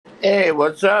Hey,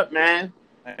 what's up, man?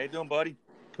 How you doing, buddy?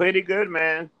 Pretty good,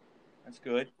 man. That's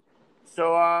good.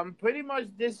 So, pretty much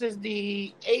this is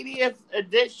the 80th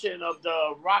edition of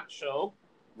the Rock Show,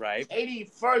 Right.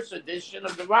 81st edition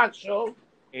of the Rock Show.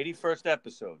 81st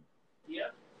episode. Yeah.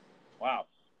 Wow.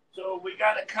 So we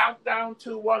got a countdown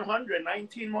to 100,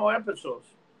 19 more episodes.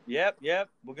 Yep.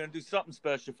 We're going to do something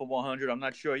special for 100. I'm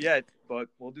not sure yet, but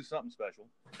we'll do something special.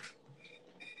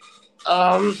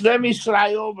 Let me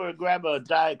slide over and grab a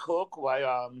Diet Coke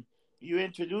while you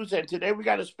introduce it. Today we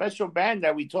got a special band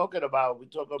that we talking about. We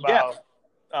talk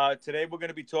about Today we're going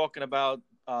to be talking about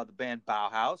the band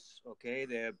Bauhaus. Okay,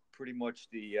 they're pretty much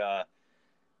the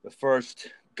first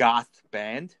goth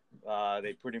band.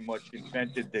 They pretty much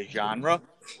invented the genre,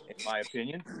 in my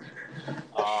opinion.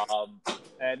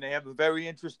 And they have a very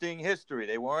interesting history.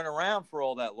 They weren't around for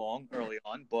all that long early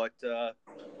on, but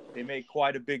they made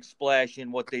quite a big splash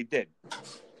in what they did.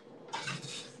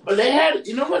 But they had,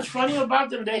 you know what's funny about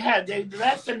them? They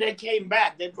left and they came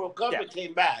back. They broke up and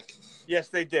came back. Yes,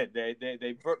 they did.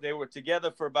 They were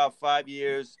together for about 5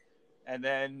 years, and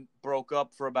then broke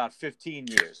up for about 15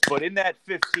 years. But in that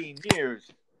 15 years,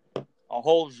 a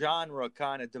whole genre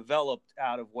kind of developed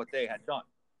out of what they had done.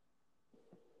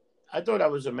 I thought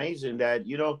that was amazing. That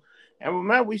and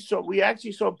remember we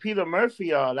actually saw Peter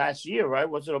Murphy last year, right?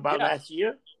 Was it about last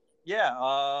year?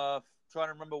 Yeah. Trying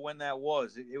to remember when that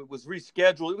was. It was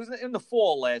rescheduled. It was in the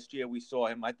fall last year. We saw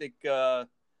him. I think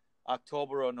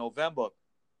October or November.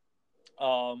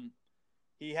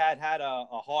 He had a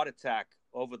heart attack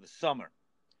over the summer,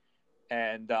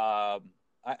 and no.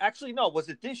 Was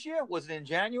it this year? Was it in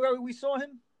January we saw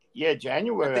him? Yeah,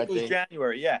 January. I think it was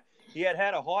January. Yeah, he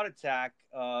had a heart attack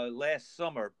last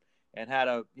summer and had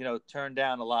to turn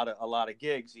down a lot of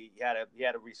gigs. He had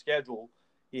to reschedule.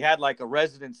 He had like a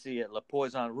residency at La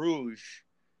Poisson Rouge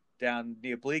down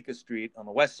near Bleecker Street on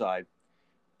the west side.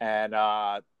 And,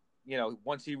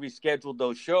 once he rescheduled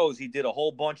those shows, he did a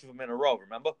whole bunch of them in a row.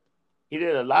 Remember? He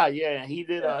did a lot. Yeah, he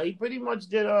did. He pretty much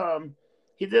did.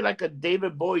 He did like a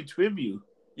David Bowie tribute.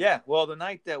 Yeah. Well, the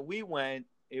night that we went,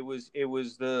 it was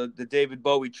the David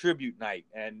Bowie tribute night.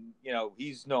 And,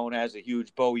 he's known as a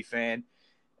huge Bowie fan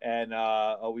and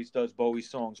always does Bowie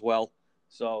songs well.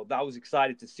 So I was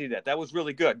excited to see that. That was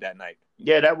really good that night.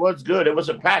 Yeah, that was good. It was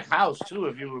a packed house too,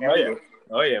 if you remember.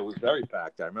 Oh yeah, it was very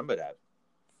packed. I remember that.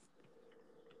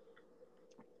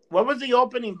 What was the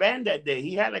opening band that day?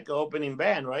 He had like an opening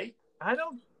band, right? I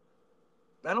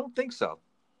don't think so.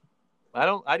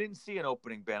 I didn't see an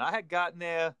opening band. I had gotten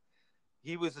there.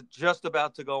 He was just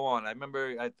about to go on. I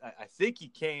remember. I think he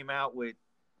came out with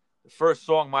the first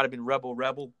song might have been Rebel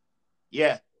Rebel.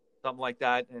 Yeah. Something like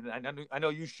that, and I know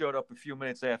you showed up a few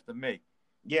minutes after me.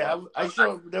 Yeah, I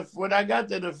showed when I got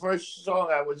there. The first song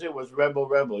was Rebel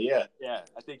Rebel. Yeah,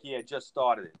 I think he had just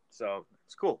started it, so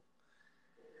it's cool.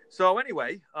 So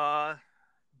anyway,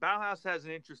 Bauhaus has an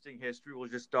interesting history. We'll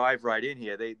just dive right in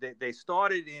here. They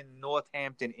started in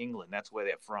Northampton, England. That's where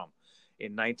they're from,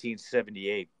 in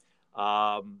 1978.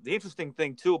 The interesting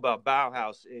thing too about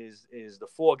Bauhaus is the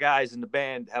four guys in the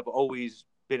band have always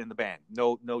been in the band.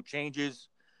 No changes.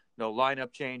 No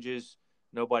lineup changes.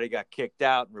 Nobody got kicked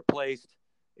out and replaced.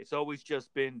 It's always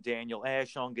just been Daniel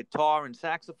Ash on guitar and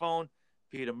saxophone,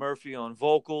 Peter Murphy on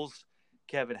vocals,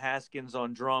 Kevin Haskins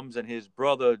on drums, and his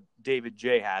brother David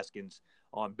J. Haskins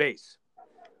on bass.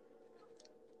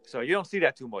 So you don't see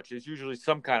that too much. There's usually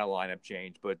some kind of lineup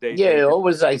change, but they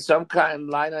always like some kind of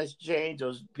lineup change.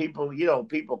 Those people,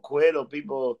 people quit or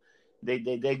people they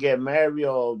get married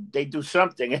or they do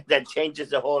something that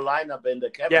changes the whole lineup and the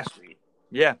chemistry.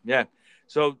 Yeah.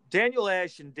 So Daniel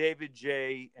Ash and David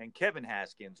J. and Kevin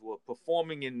Haskins were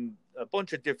performing in a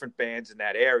bunch of different bands in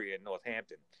that area in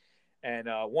Northampton. And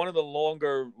one of the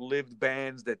longer-lived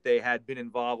bands that they had been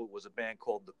involved with was a band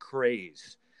called The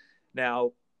Craze.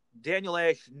 Now, Daniel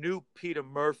Ash knew Peter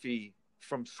Murphy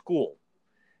from school,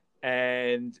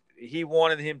 and he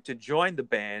wanted him to join the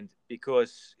band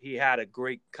because he had a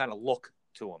great kind of look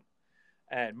to him.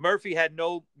 And Murphy had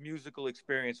no musical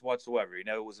experience whatsoever. He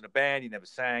never was in a band. He never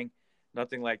sang,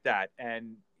 nothing like that.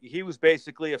 And he was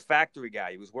basically a factory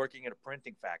guy. He was working at a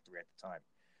printing factory at the time.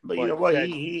 But you know what?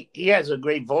 He has a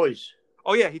great voice.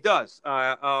 Oh, yeah, he does.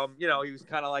 He was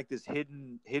kind of like this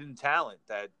hidden talent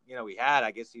that, he had.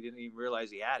 I guess he didn't even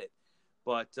realize he had it.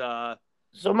 But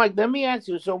so, Mike, let me ask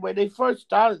you. So when they first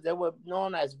started, they were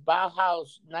known as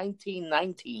Bauhaus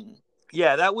 1919.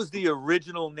 Yeah, that was the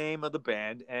original name of the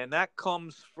band, and that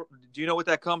comes from, do you know what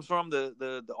that comes from?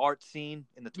 The art scene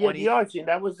in the 20s? Yeah, the art scene.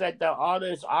 That was like the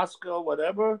artist Oscar,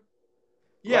 whatever.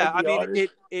 Yeah, right, I mean,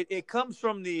 it comes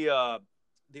from the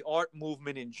the art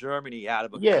movement in Germany out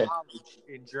of a Yeah, college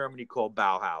in Germany called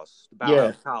Bauhaus, the yeah.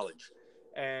 Bauhaus College,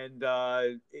 and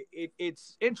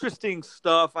it's interesting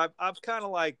stuff. I've kind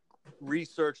of like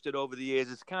researched it over the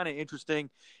years. It's kind of interesting.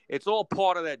 It's all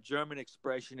part of that German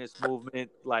expressionist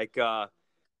movement, like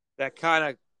that kind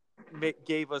of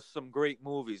gave us some great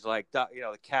movies, like The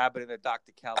Cabinet of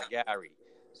Dr. Caligari,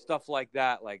 stuff like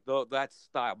that, like that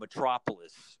style,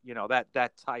 Metropolis,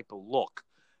 that type of look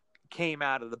came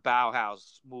out of the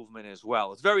Bauhaus movement as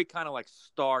well. It's very kind of like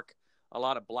stark, a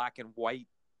lot of black and white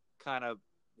kind of,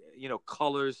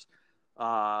 colors,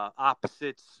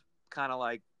 opposites, kind of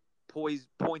like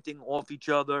pointing off each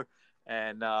other.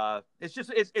 And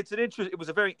it was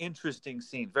a very interesting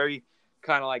scene, very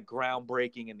kind of like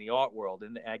groundbreaking in the art world.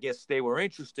 And I guess they were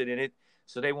interested in it,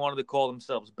 so they wanted to call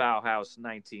themselves Bauhaus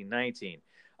 1919.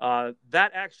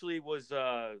 That actually was,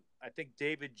 I think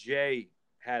David J.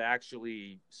 had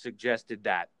actually suggested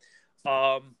that.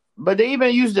 But they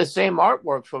even used the same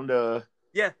artwork from the.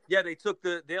 Yeah. They took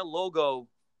their logo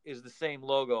is the same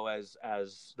logo as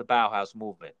the Bauhaus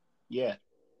movement. Yeah.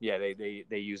 Yeah, they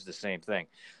used the same thing.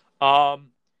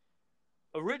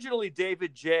 Originally,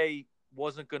 David J.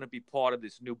 wasn't going to be part of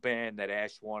this new band that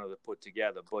Ash wanted to put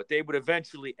together, but they would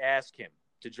eventually ask him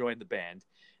to join the band,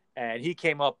 and he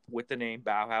came up with the name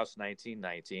Bauhaus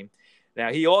 1919.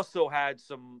 Now, he also had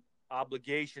some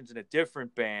obligations in a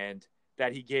different band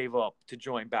that he gave up to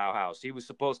join Bauhaus. He was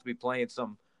supposed to be playing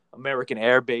some American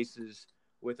air bases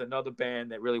with another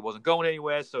band that really wasn't going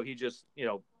anywhere, so he just,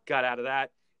 got out of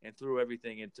that and threw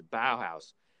everything into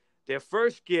Bauhaus. Their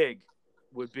first gig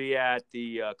would be at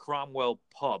the Cromwell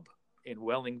Pub in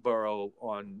Wellingborough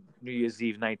on New Year's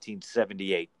Eve,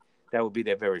 1978. That would be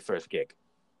their very first gig.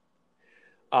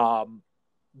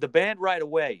 The band right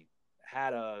away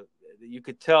had you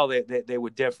could tell they were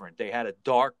different. They had a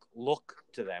dark look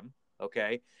to them,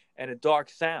 okay, and a dark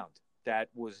sound that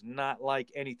was not like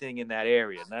anything in that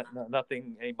area,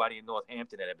 nothing anybody in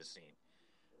Northampton had ever seen.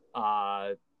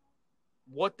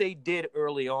 What they did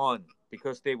early on,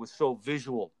 because they were so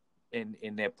visual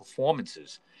in their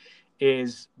performances,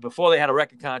 is before they had a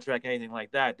record contract, anything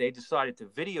like that, they decided to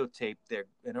videotape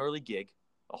an early gig,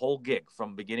 a whole gig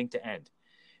from beginning to end,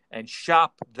 and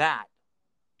shop that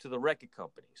to the record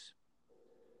companies.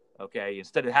 Okay,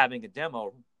 instead of having a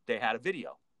demo, they had a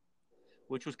video,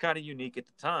 which was kind of unique at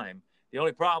the time. The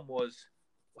only problem was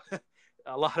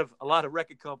a lot of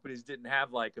record companies didn't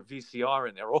have like a VCR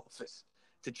in their office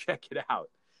to check it out,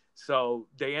 so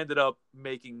they ended up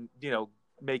making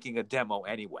a demo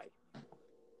anyway.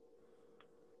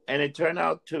 And it turned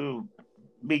out to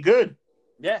be good.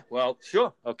 Yeah, well,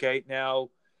 sure. Okay,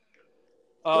 now,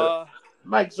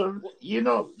 Mike, so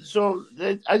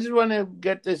I just want to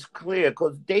get this clear,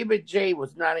 because David J.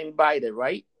 was not invited,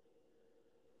 right?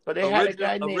 But they had a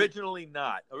guy named, originally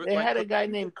not. They had a guy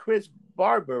named Chris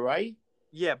Barber, right?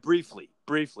 Yeah, briefly.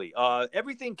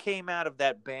 Everything came out of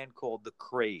that band called The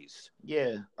Craze.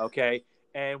 Yeah. Okay,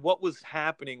 and what was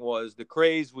happening was The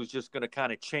Craze was just going to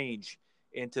kind of change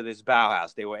into this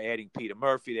Bauhaus. They were adding Peter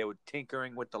Murphy. They were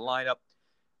tinkering with the lineup,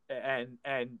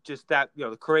 and just that,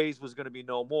 The Craze was going to be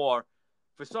no more.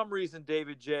 For some reason,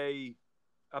 David J.,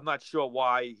 I'm not sure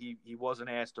why he wasn't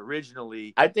asked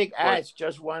originally. I think Ash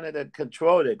just wanted to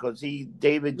control it, because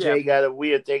David J. got a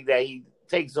weird thing that he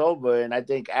takes over, and I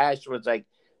think Ash was like,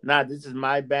 nah, this is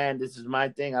my band, this is my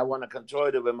thing, I want to control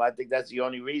it with him. I think that's the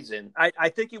only reason. I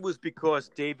think it was because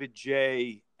David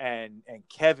J. and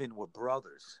Kevin were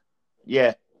brothers.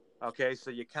 Yeah. Okay, so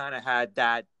you kind of had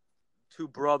that two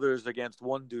brothers against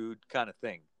one dude kind of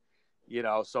thing,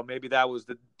 so maybe that was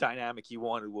the dynamic he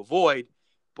wanted to avoid.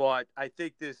 But I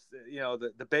think this,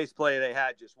 the bass player they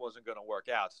had just wasn't going to work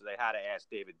out, so they had to ask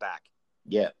David back.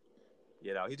 Yeah.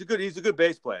 He's a good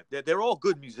bass player. They're all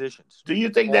good musicians. Do you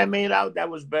think that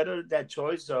was better, that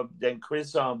choice than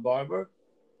Chris Barber?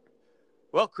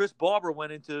 Well, Chris Barber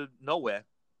went into nowhere.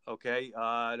 Okay,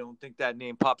 I don't think that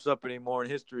name pops up anymore in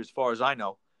history, as far as I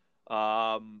know.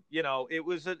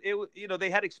 They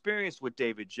had experience with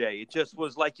David J. It just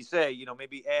was like you say,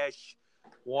 maybe Ash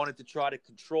wanted to try to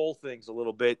control things a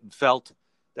little bit and felt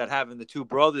that having the two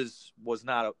brothers was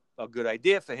not a good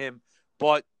idea for him.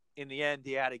 But in the end,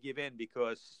 he had to give in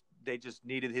because they just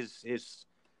needed his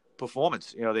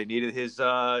performance. They needed his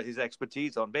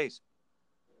expertise on bass.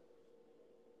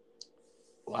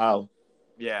 Wow.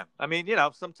 Yeah. I mean,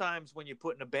 sometimes when you're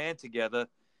putting a band together,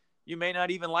 you may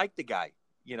not even like the guy,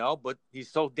 but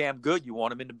he's so damn good, you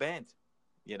want him in the band,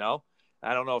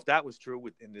 I don't know if that was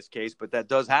true in this case, but that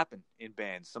does happen in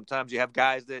bands. Sometimes you have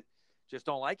guys that just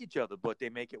don't like each other, but they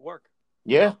make it work.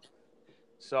 Yeah.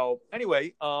 So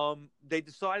anyway, they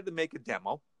decided to make a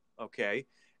demo, okay?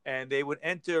 and they would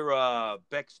enter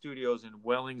Beck Studios in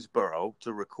Wellingsboro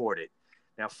to record it.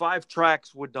 Now, 5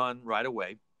 tracks were done right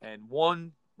away, and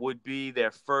one would be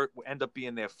their first, end up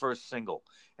being their first single,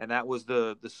 and that was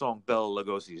the song "Bela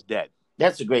Lugosi's Dead."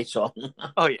 That's a great song.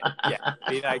 Oh yeah, yeah.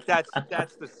 I mean, like that's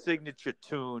the signature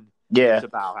tune Yeah, to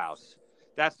Bauhaus.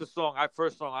 That's the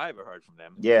first song I ever heard from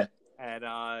them. yeah. And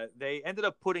they ended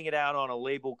up putting it out on a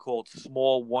label called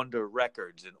Small Wonder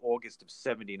Records in August of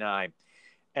 '79.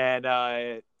 And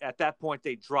at that point,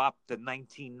 they dropped the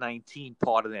 1919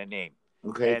 part of their name.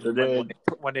 Okay, And so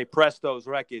when they pressed those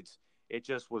records, it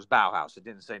just was Bauhaus. It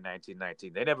didn't say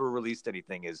 1919. They never released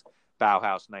anything as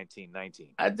Bauhaus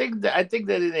 1919. I think that they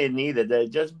didn't need it. That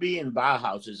just being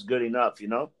Bauhaus is good enough, you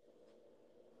know.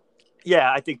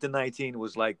 Yeah, I think the 19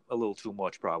 was like a little too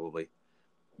much, probably.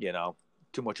 You know,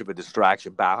 too much of a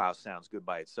distraction. Bauhaus sounds good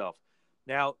by itself.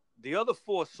 Now, the other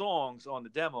 4 songs on the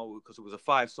demo, because it was a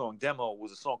 5-song demo,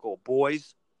 was a song called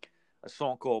Boys, a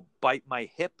song called Bite My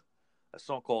Hip, a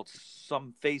song called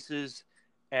Some Faces,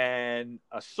 and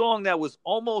a song that was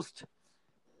almost,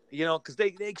 you know, because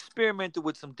they experimented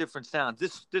with some different sounds.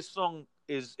 This song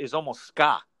is almost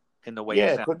ska in the way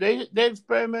it sounds. because they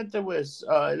experimented with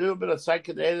a little bit of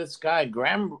psychedelic ska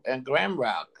and glam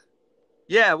rock.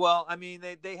 Yeah, well, I mean,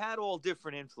 they had all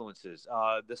different influences.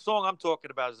 The song I'm talking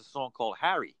about is a song called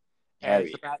Harry. And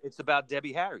it's about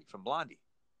Debbie Harry from Blondie.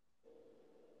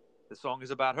 The song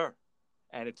is about her.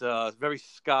 And it's a very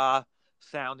ska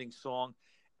sounding song.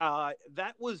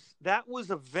 That was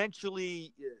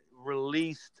eventually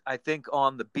released, I think,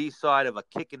 on the B-side of A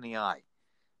Kick in the Eye.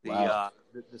 The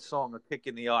song A Kick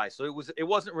in the Eye. So it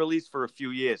wasn't released for a few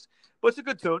years. But it's a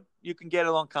good tune. You can get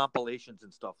it on compilations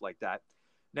and stuff like that.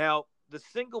 Now, the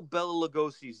single Bela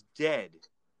Lugosi's Dead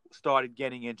started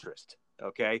getting interest,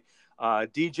 okay?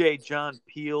 DJ John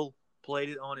Peel played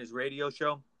it on his radio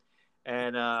show,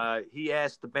 and he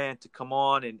asked the band to come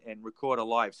on and record a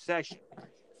live session.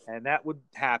 And that would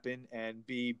happen and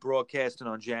be broadcasted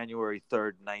on January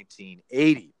 3rd,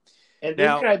 1980. And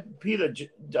this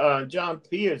guy, John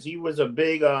Pierce, he was a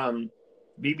big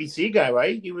BBC guy,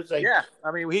 right? He was like, yeah.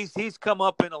 I mean, he's come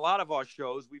up in a lot of our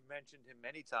shows. We've mentioned him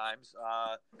many times.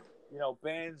 You know,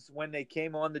 bands when they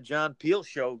came on the John Peel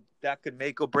show, that could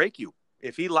make or break you.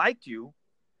 If he liked you,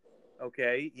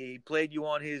 okay, he played you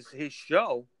on his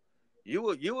show, you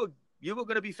were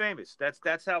going to be famous.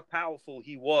 That's how powerful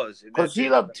he was. Because he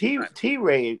loved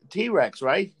T-Rex,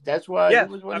 right? That's why. Yeah,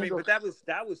 I mean, but that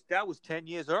was 10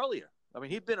 years earlier. I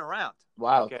mean, he'd been around.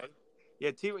 Wow. Okay.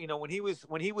 Yeah, you know, when he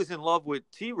was in love with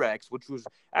T-Rex, which was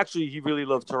actually he really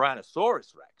loved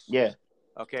Tyrannosaurus Rex. Yeah.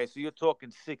 Okay, so you're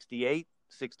talking 68,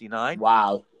 69.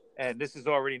 Wow. And this is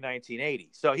already 1980.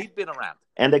 So he'd been around.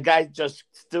 And the guy's just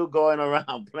still going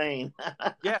around playing.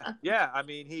 Yeah. I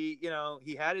mean, he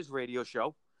had his radio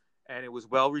show, and it was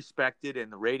well respected,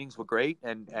 and the ratings were great.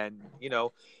 And you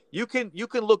know, you can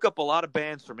look up a lot of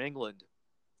bands from England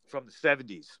from the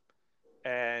 70s,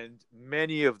 and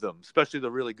many of them, especially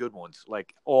the really good ones,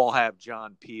 like all have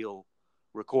John Peel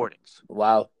recordings.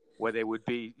 Wow. Where they would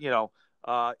be, you know,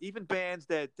 even bands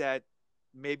that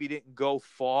maybe didn't go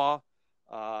far.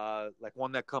 Like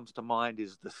one that comes to mind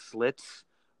is the Slits.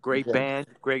 Great band,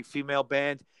 great female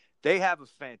band. They have a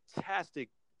fantastic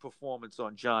performance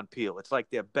on John Peel. It's like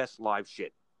their best live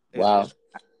shit. Wow.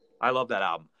 I love that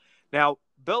album. Now,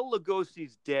 Bela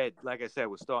Lugosi's Dead, like I said,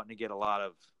 was starting to get a lot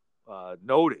of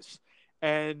notice.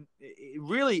 And it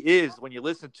really is, when you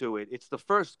listen to it, it's the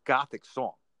first Gothic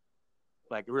song,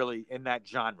 like really in that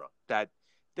genre, that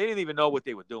they didn't even know what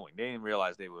they were doing. They didn't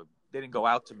realize they didn't go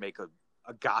out to make a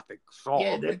Gothic song.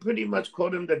 Yeah, they pretty much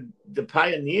called them the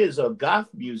pioneers of goth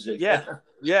music. Yeah.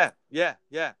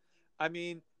 I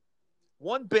mean,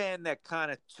 one band that kind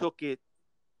of took it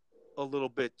a little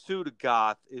bit to the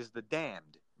goth is the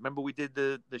Damned. Remember we did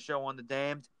the show on the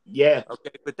Damned? Yeah.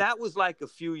 Okay, but that was like a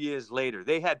few years later.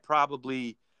 They had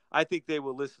probably, I think they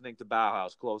were listening to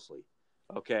Bauhaus closely,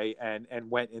 okay, and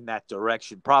went in that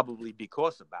direction, probably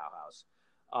because of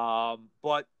Bauhaus.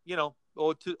 But, you know,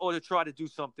 or to try to do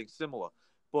something similar.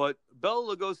 But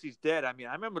Bela Lugosi's Dead, I mean,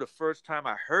 I remember the first time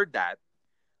I heard that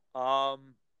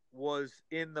was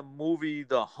in the movie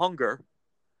The Hunger.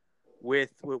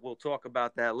 We'll talk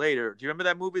about that later. Do you remember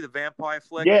that movie, the vampire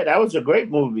flick? Yeah, that was a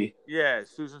great movie. Yeah,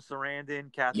 Susan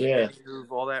Sarandon, Catherine Deneuve,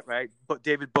 all that, right? But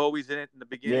David Bowie's in it in the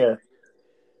beginning. Yeah.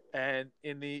 And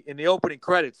in the opening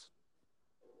credits,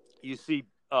 you see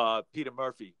Peter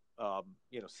Murphy,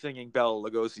 singing Bela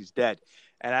Lugosi's Dead.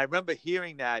 And I remember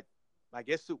hearing that, I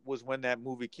guess it was when that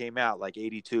movie came out, like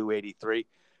 82, 83,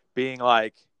 being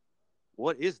like,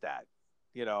 what is that?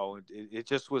 You know, it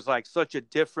just was like such a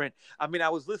different. I mean, I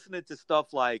was listening to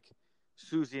stuff like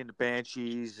Susie and the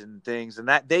Banshees and things, and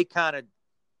that they kind of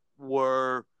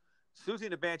were. Susie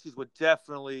and the Banshees were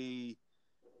definitely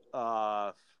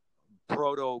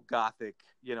proto gothic,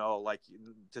 like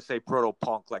to say proto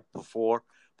punk like before,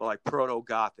 but like proto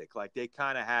gothic. Like they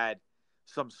kind of had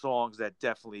some songs that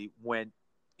definitely went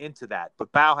into that.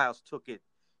 But Bauhaus took it,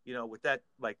 with that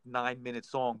like 9-minute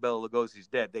song Bela Lugosi's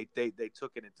Dead. They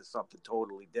took it into something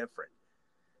totally different.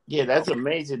 Yeah, that's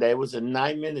amazing. That it was a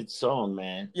 9-minute song,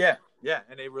 man. Yeah,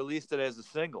 and they released it as a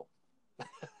single.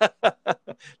 Not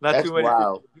That's too many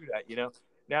wild. people do that.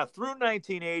 Now through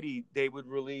 1980, they would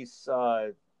release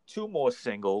 2 more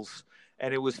singles,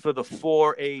 and it was for the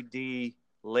 4AD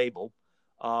label.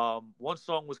 One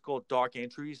song was called Dark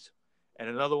Entries, and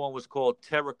another one was called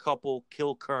Terror Couple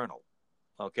Kill Colonel.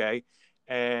 Okay,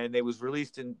 and it was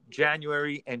released in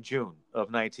January and June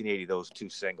of 1980. Those 2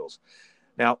 singles.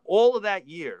 Now, all of that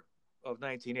year of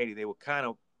 1980, they were kind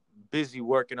of busy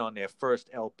working on their first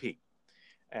LP,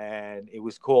 and it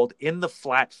was called In the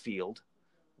Flat Field,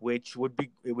 which would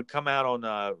come out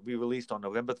on be released on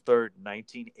November 3rd,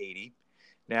 1980.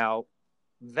 Now,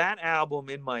 that album,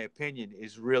 in my opinion,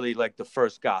 is really like the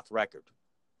first goth record.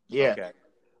 Yeah. Okay.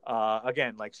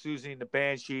 Again, like Susie and the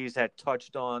Banshees had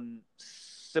touched on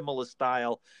similar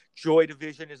style. Joy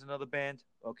Division is another band,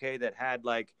 okay, that had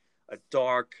like a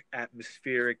dark,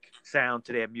 atmospheric sound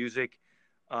to their music.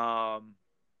 But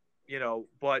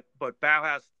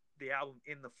Bauhaus, the album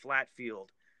In the Flat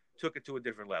Field, took it to a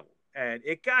different level. And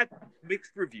it got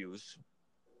mixed reviews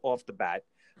off the bat.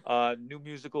 New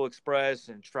Musical Express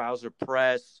and Trouser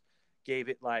Press gave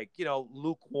it like,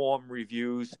 lukewarm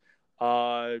reviews.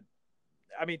 To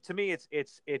me,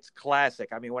 it's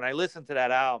classic. I mean, when I listen to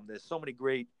that album, there's so many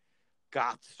great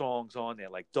goth songs on there,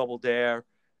 like Double Dare,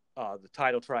 the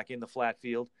title track In the Flat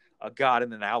Field, God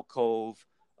in an Alcove,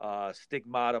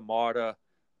 Stigmata, Marta.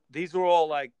 These are all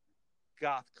like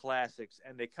goth classics,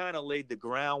 and they kind of laid the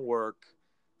groundwork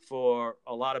for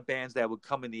a lot of bands that would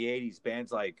come in the 80s,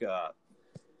 bands like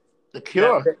The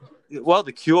Cure.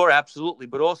 The Cure, absolutely,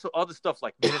 but also other stuff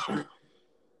like Ministry,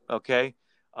 okay?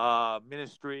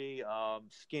 Ministry,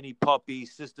 Skinny Puppy,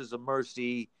 Sisters of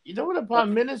Mercy. You know what about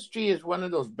Ministry is one of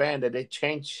those bands that they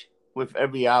change with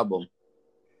every album.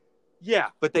 Yeah,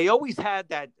 but they always had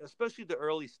that, especially the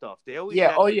early stuff. They always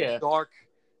had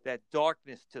that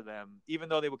darkness to them, even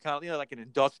though they were kind of like an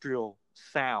industrial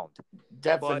sound.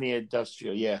 Definitely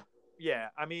industrial, yeah. Yeah,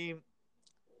 I mean,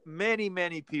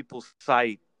 many people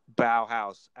cite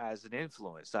Bauhaus as an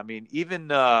influence. I mean, even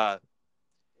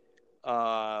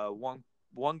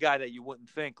one guy that you wouldn't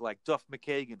think, like Duff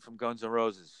McKagan from Guns N'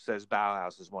 Roses, says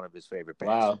Bauhaus is one of his favorite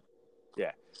bands. Wow.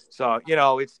 Yeah. So,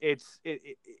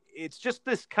 it's just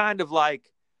this kind of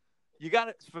like,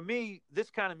 for me, this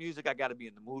kind of music I got to be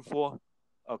in the mood for,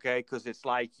 okay? Because it's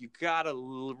like you got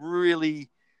to really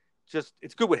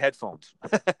it's good with headphones.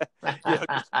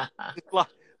 Just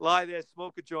lie there,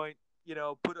 smoke a joint,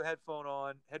 put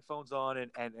headphones on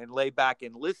and lay back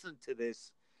and listen to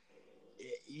this.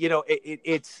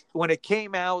 It's when it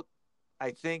came out,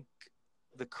 I think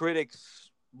the critics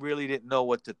really didn't know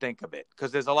what to think of it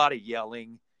because there's a lot of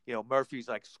yelling. Murphy's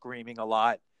like screaming a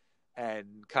lot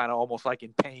and kind of almost like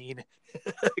in pain,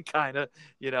 kind of,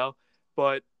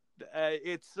 but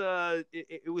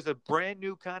it was a brand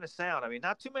new kind of sound. I mean,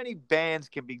 not too many bands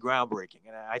can be groundbreaking,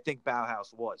 and I think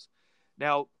Bauhaus was.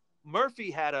 Now,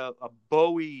 Murphy had a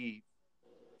Bowie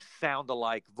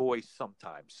sound-alike voice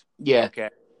sometimes. Yeah. Okay.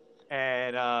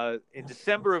 And in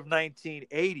December of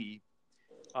 1980,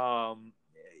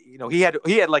 he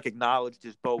had like acknowledged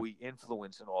his Bowie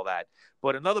influence and all that.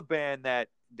 But another band that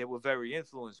they were very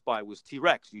influenced by was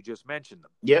T-Rex. You just mentioned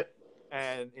them. Yep.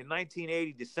 And in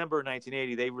December of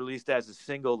 1980, they released as a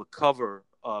single the cover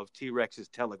of T-Rex's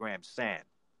Telegram San.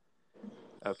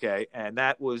 Okay. And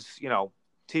that was,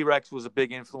 T-Rex was a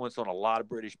big influence on a lot of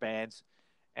British bands.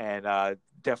 And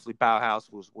definitely Bauhaus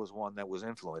was one that was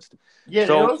influenced. Yeah,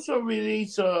 they also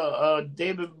released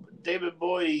David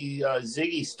Bowie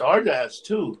Ziggy Stardust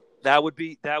too. That would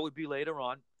be later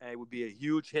on. It would be a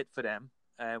huge hit for them,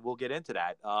 and we'll get into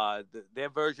that. Their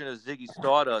version of Ziggy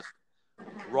Stardust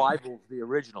rivals the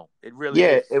original. It really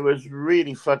is. It was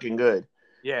really fucking good.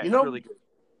 Yeah, it's really good.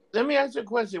 Let me ask you a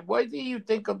question. What do you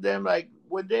think of them? Like,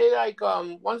 were they like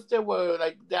once they were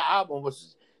like the album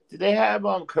was? Did they have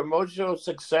commercial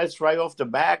success right off the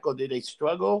back, or did they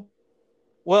struggle?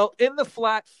 Well, In the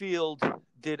Flat Field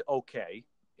did okay.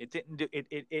 It didn't do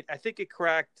it. I think it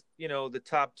cracked, the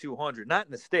top 200. Not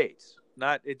in the States.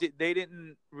 They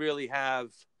didn't really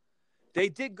have. They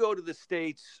did go to the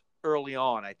States early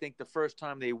on. I think the first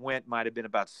time they went might have been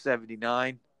about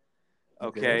 79,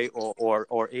 okay.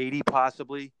 or 80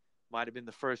 possibly. Might have been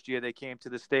the first year they came to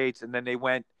the States, and then they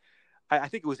went. I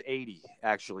think it was 80,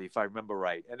 actually, if I remember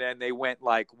right. And then they went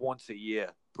like once a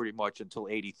year pretty much until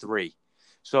 83.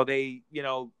 So they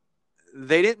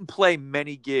didn't play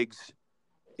many gigs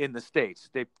in the States.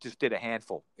 They just did a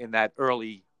handful in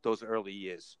those early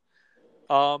years.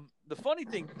 The funny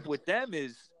thing with them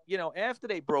is, after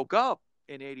they broke up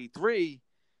in 83,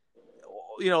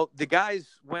 the guys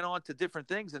went on to different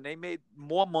things and they made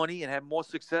more money and had more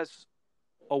success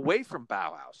away from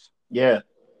Bauhaus. Yeah.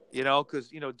 Because,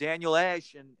 Daniel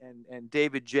Ash and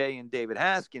David J. and David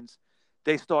Haskins,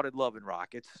 they started Love &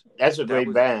 Rockets. That's a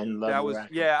great band.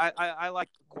 I like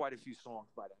quite a few songs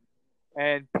by them.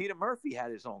 And Peter Murphy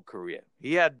had his own career.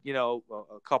 He had, a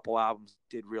couple albums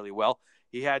did really well.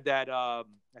 He had that, I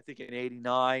think in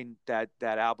 89, that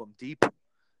album Deep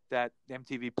that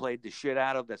MTV played the shit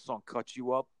out of, that song Cut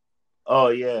You Up. Oh,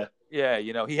 yeah. Yeah,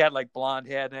 he had like blonde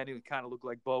hair then. He kind of looked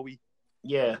like Bowie.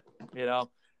 Yeah.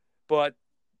 But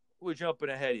we're jumping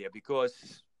ahead here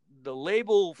because the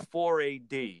label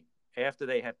 4AD, after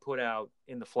they had put out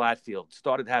In the Flatfield,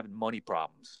 started having money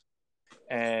problems.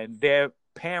 And their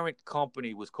parent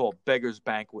company was called Beggars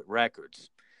Banquet Records.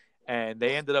 And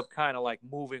they ended up kind of like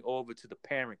moving over to the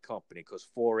parent company because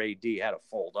 4AD had to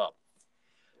fold up.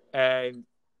 And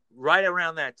right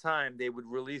around that time, they would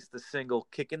release the single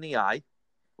Kick in the Eye,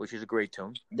 which is a great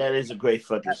tune. That is a great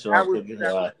fucking song.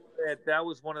 That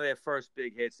was one of their first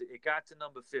big hits. It got to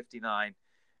number 59.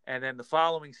 And then the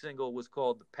following single was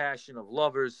called The Passion of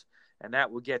Lovers, and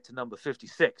that would get to number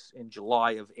 56 in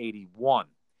July of 81.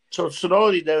 So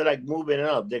slowly they're like moving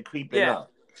up. They're creeping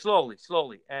up. Slowly.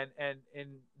 And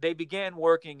they began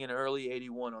working in early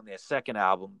 81 on their second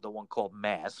album, the one called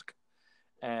Mask.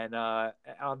 And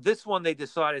on this one, they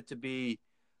decided to be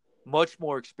much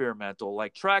more experimental.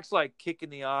 Like tracks like Kick in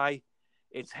the Eye,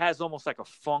 it has almost like a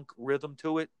funk rhythm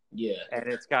to it. Yeah. And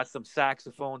it's got some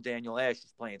saxophone. Daniel Ash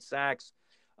is playing sax.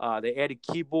 They added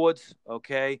keyboards,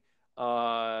 okay?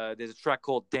 There's a track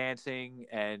called Dancing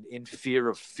and In Fear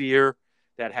of Fear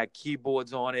that had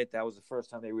keyboards on it. That was the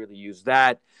first time they really used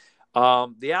that.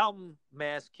 The album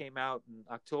Mask came out in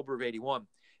October of 81.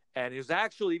 And it was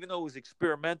actually, even though it was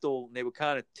experimental and they were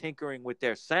kind of tinkering with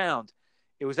their sound,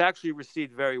 it was actually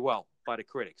received very well by the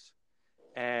critics.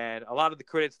 And a lot of the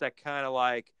critics that kind of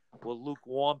like were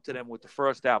lukewarm to them with the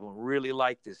first album really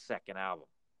liked this second album.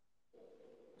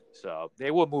 So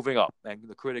they were moving up, and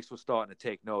the critics were starting to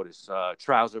take notice.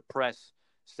 Trouser Press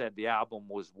said the album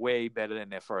was way better than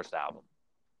their first album.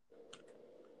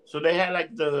 So they had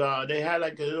like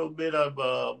a little bit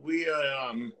of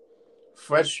weird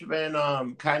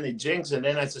freshman kind of jinx, and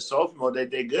then as a sophomore, they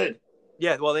did good.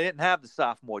 Yeah, well, they didn't have the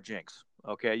sophomore jinx.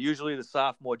 Okay, usually the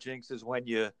sophomore jinx is when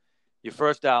your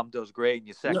first album does great and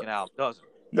your second album doesn't.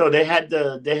 No, they had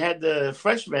the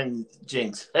freshman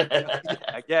jinx.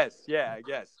 I guess.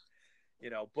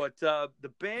 But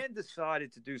the band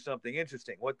decided to do something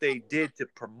interesting. What they did to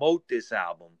promote this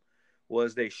album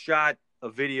was they shot a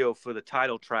video for the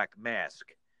title track Mask.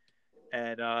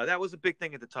 And that was a big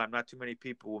thing at the time. Not too many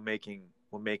people were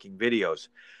making videos.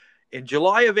 In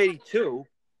July of 82,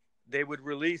 they would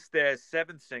release their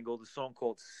seventh single, the song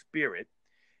called Spirit,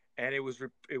 and it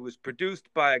was produced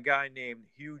by a guy named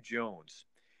Hugh Jones.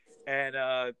 And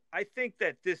I think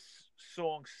that this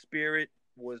song Spirit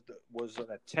was an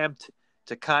attempt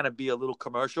to kind of be a little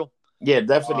commercial. Yeah,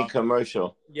 definitely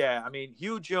commercial. Yeah, I mean,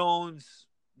 Hugh Jones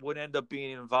would end up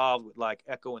being involved with like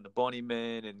Echo and the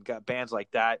Bunnymen and got bands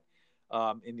like that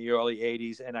in the early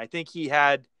 80s. And I think he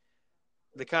had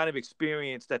the kind of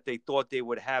experience that they thought they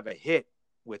would have a hit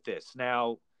with this.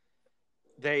 Now,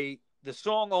 the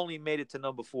song only made it to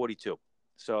number 42,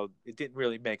 so it didn't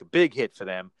really make a big hit for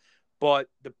them. But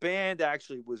the band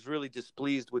actually was really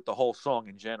displeased with the whole song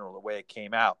in general, the way it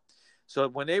came out. So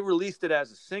when they released it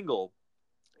as a single,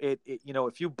 it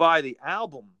if you buy the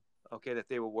album, okay, that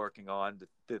they were working on,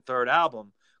 the third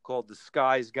album called The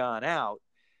Sky's Gone Out,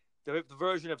 the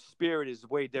version of Spirit is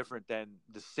way different than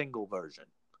the single version.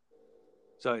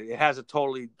 So it has a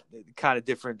totally kind of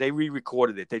different. They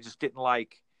re-recorded it. They just didn't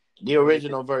like the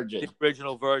original version. The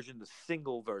original version, the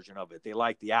single version of it. They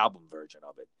liked the album version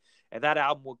of it. And that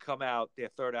album would come out, their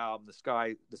third album,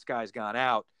 The Sky's Gone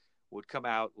Out, would come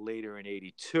out later in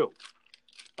 82.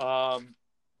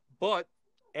 But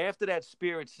after that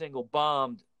Spirit single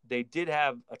bombed, they did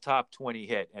have a top 20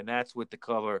 hit, and that's with the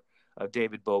cover of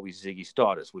David Bowie's Ziggy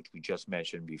Stardust, which we just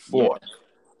mentioned before.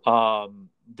 Yeah.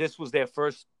 This was their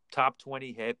first top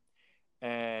 20 hit,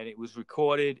 and it was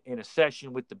recorded in a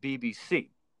session with the BBC.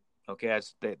 Okay,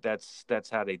 that's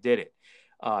how they did it.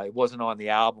 It wasn't on the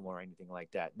album or anything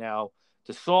like that. Now,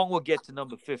 the song will get to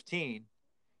number 15,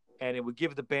 and it would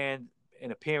give the band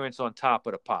an appearance on Top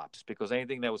of the Pops, because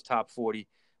anything that was top 40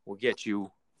 will get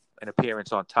you an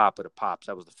appearance on Top of the Pops.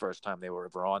 That was the first time they were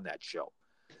ever on that show.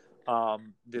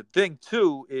 The thing,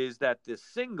 too, is that the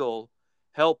single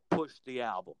helped push the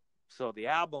album. So the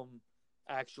album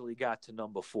actually got to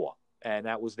number 4, and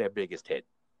that was their biggest hit.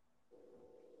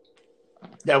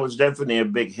 That was definitely a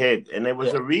big hit, and it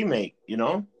was a remake, you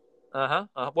know?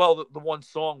 Well, the one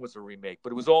song was a remake,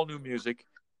 but it was all new music.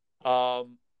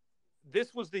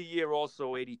 This was the year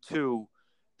also, 82,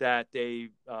 that they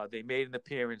made an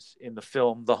appearance in the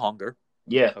film The Hunger.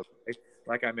 Yeah. Okay,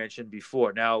 like I mentioned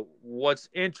before. Now, what's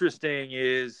interesting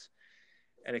is,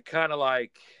 and it kind of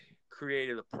like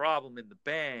created a problem in the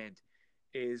band,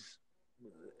 is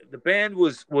the band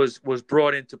was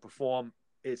brought in to perform.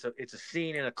 It's a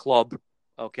scene in a club,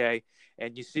 okay,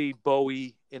 and you see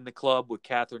Bowie in the club with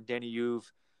Catherine Deneuve.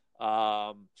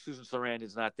 Susan Sarandon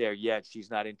is not there yet; she's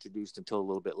not introduced until a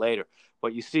little bit later.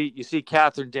 But you see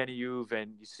Catherine Deneuve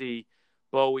and you see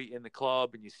Bowie in the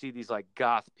club, and you see these like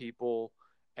goth people,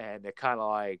 and they're kind of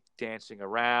like dancing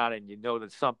around, and you know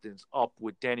that something's up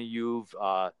with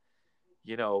Deneuve.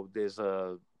 You know,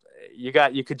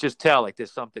 you could just tell like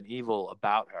there's something evil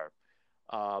about her.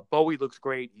 Bowie looks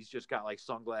great. He's just got like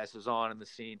sunglasses on in the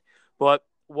scene. But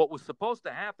what was supposed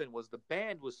to happen was the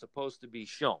band was supposed to be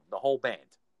shown, the whole band,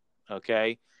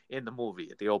 okay, in the movie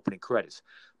at the opening credits.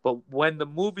 But when the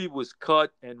movie was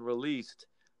cut and released,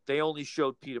 they only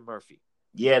showed Peter Murphy.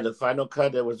 Yeah, the final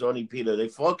cut, there was only Peter. They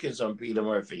focused on Peter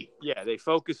Murphy. Yeah, they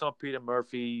focused on Peter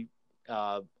Murphy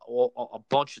a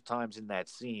bunch of times in that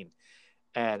scene.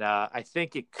 And I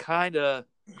think it kind of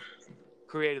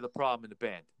created a problem in the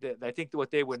band. I think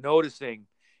what they were noticing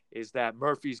is that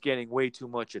Murphy's getting way too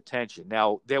much attention.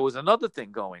 Now, there was another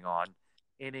thing going on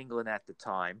in England at the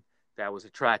time that was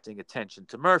attracting attention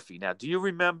to Murphy. Now, do you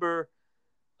remember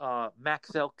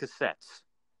Maxell cassettes?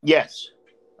 Yes.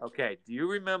 Okay. Do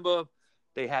you remember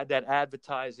they had that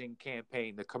advertising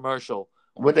campaign, the commercial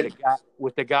With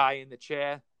the guy in the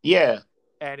chair? Yeah.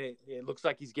 And it looks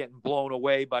like he's getting blown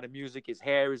away by the music. His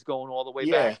hair is going all the way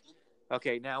back.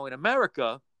 Okay, now in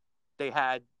America, they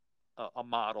had a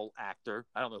model actor.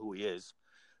 I don't know who he is.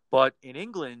 But in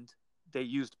England, they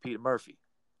used Peter Murphy.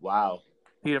 Wow.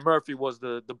 Peter Murphy was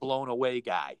the blown away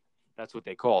guy. That's what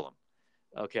they call him.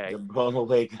 Okay. The blown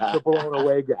away guy. The blown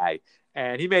away guy.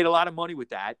 And he made a lot of money with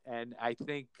that. And I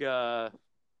think, I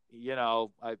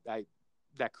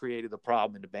that created a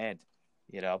problem in the band,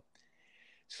 you know.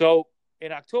 So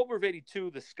in October of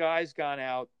 82, The Sky's Gone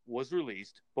Out was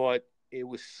released, but it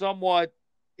was somewhat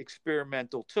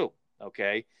experimental too,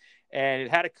 okay? And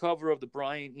it had a cover of the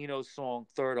Brian Eno song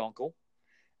Third Uncle,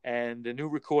 and the new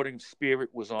recording of Spirit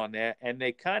was on there, and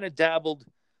they kind of dabbled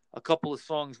a couple of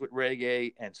songs with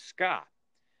reggae and ska,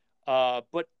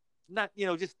 but not,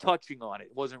 just touching on it.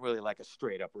 It wasn't really like a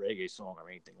straight-up reggae song or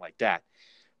anything like that.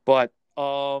 But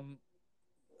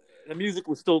the music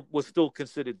was still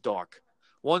considered dark.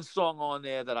 One song on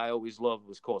there that I always loved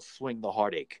was called "Swing the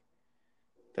Heartache."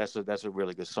 That's a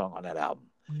really good song on that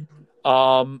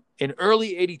album. In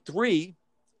early '83,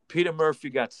 Peter Murphy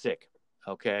got sick.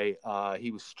 Okay,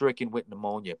 he was stricken with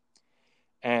pneumonia,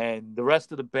 and the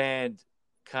rest of the band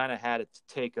kind of had to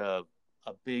take a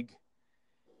big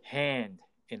hand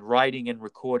in writing and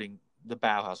recording the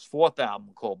Bauhaus' fourth album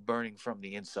called "Burning from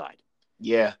the Inside."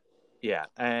 Yeah,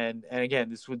 and again,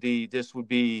 this would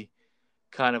be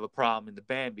kind of a problem in the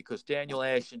band because Daniel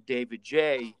Ash and David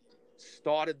J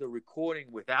started the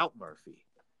recording without Murphy,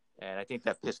 and I think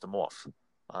that pissed them off.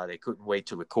 They couldn't wait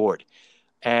to record,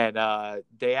 and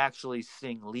they actually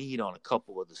sing lead on a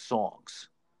couple of the songs,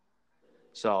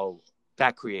 so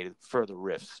that created further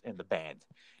rifts in the band.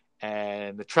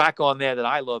 And the track on there that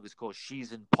I love is called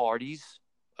 "She's in Parties,"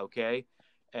 okay,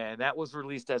 and that was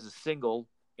released as a single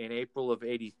in April of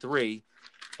 '83.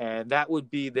 And that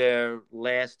would be their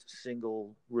last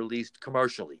single released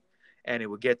commercially. And it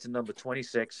would get to number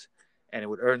 26, and it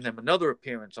would earn them another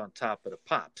appearance on Top of the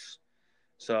Pops.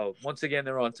 So, once again,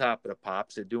 they're on Top of the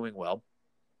Pops. They're doing well.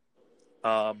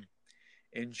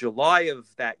 In July of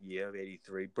that year, of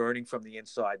 '83, Burning from the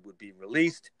Inside would be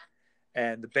released,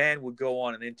 and the band would go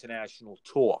on an international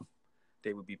tour.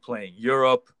 They would be playing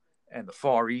Europe and the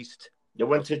Far East. They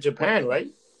went to Japan,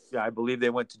 right? Yeah, I believe they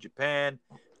went to Japan.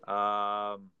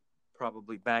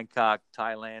 Probably Bangkok,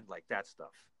 Thailand, like that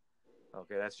stuff.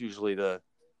 Okay, that's usually the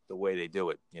way they do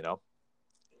it,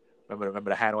 Remember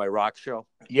the Hanoi Rock Show?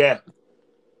 Yeah.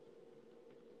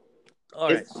 All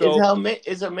right, so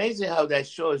it's amazing how that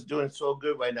show is doing so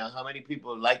good right now. How many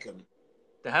people like him?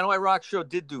 The Hanoi Rock Show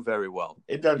did do very well.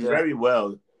 It does very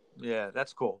well. Yeah,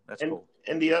 that's cool.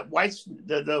 And the whites,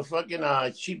 the fucking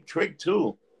Cheap Trick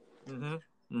too. Mm-hmm.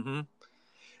 Mm-hmm.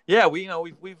 Yeah,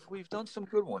 we've done some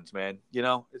good ones, man.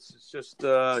 It's just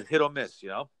hit or miss.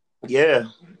 Yeah.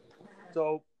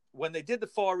 So when they did the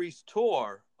Far East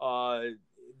tour,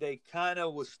 they kind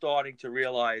of was starting to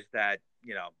realize that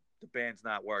the band's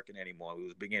not working anymore. It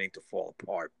was beginning to fall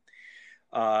apart.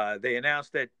 They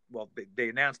announced that. Well, they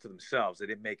announced to themselves. They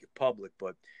didn't make it public,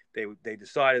 but they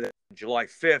decided that on July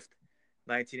 5th,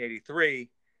 1983,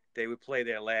 they would play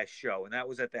their last show, and that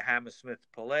was at the Hammersmith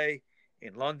Palais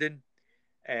in London.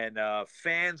 And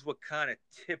fans were kind of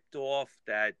tipped off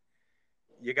that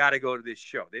you got to go to this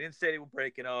show. They didn't say they were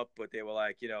breaking up, but they were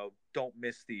like, don't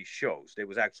miss these shows. There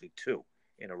was actually two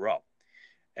in a row.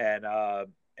 And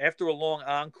after a long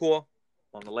encore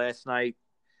on the last night,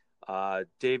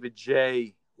 David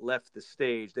J left the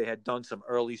stage. They had done some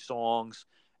early songs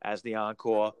as the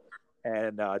encore,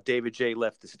 and David J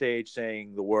left the stage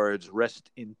saying the words "Rest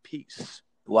in peace."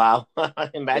 Wow.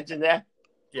 Imagine that.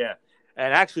 Yeah,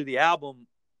 and actually, the album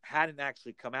hadn't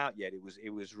actually come out yet.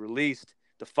 It was released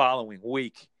the following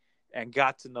week and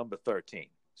got to number 13.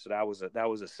 So that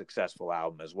was a successful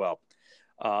album as well.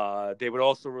 They would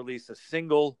also release a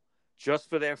single just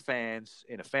for their fans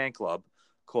in a fan club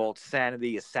called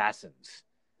Sanity Assassins,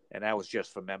 and that was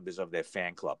just for members of their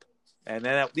fan club. And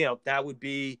then that would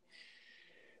be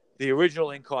the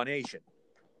original incarnation.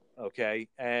 Okay,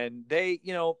 and they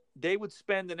would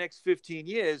spend the next 15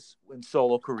 years in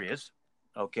solo careers.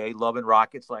 Okay, Love and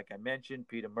Rockets, like I mentioned,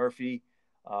 Peter Murphy,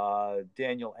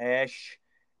 Daniel Ash,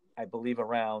 I believe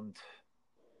around,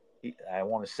 I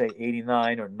want to say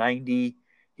 89 or 90,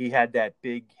 he had that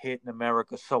big hit in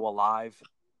America, So Alive.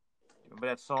 Remember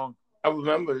that song?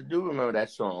 Do remember that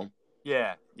song.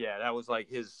 Yeah, that was like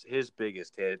his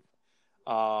biggest hit.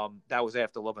 That was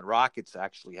after Love and Rockets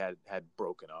actually had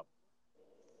broken up.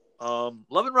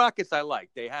 Love and Rockets I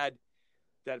liked. They had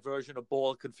that version of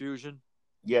Ball of Confusion.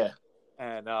 Yeah.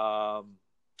 And No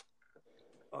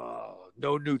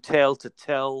New Tale to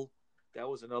Tell. That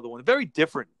was another one. Very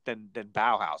different than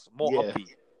Bauhaus. More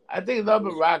upbeat. I think Love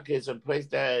and Rockets is a place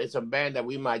that it's a band that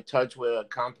we might touch with a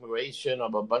compilation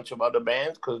of a bunch of other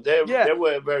bands because they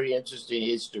were a very interesting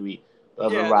history.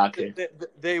 Love and Rockets.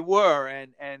 They were,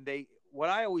 and they. What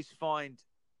I always find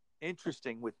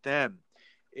interesting with them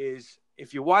is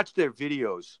if you watch their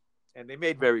videos, and they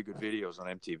made very good videos on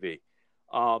MTV.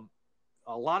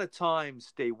 A lot of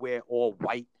times they wear all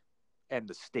white, and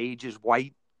the stage is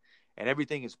white, and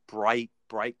everything is bright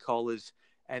colors,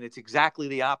 and it's exactly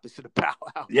the opposite of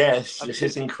Bauhaus. Yes, it's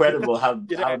just incredible how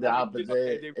the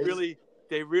opposite.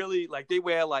 They really like they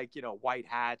wear like white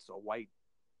hats or white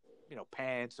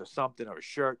pants or something or a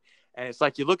shirt, and it's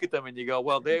like you look at them and you go,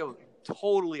 well, they're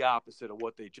totally opposite of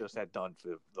what they just had done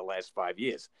for the last 5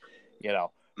 years.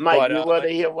 Mike, you want to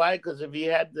hear why? Because if you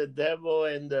had the Devil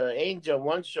and the Angel on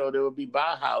one show, there would be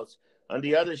Bauhaus. On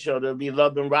the other show, there would be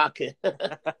Love and Rocket.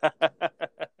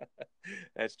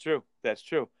 That's true.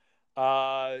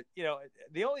 The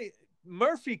only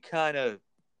Murphy kind of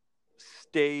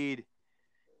stayed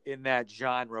in that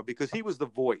genre because he was the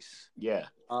voice. Yeah.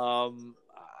 I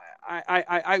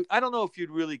don't know if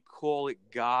you'd really call it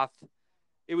goth.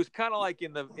 It was kind of like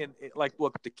in like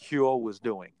what The Cure was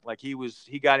doing. Like he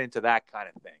got into that kind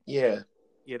of thing. Yeah.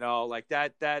 Like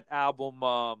that album.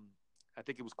 I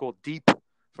think it was called Deep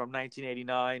from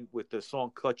 1989 with the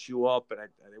song "Cut You Up," and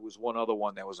there was one other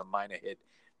one that was a minor hit.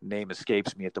 Name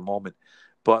escapes me at the moment,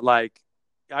 but like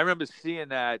I remember seeing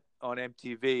that on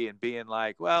MTV and being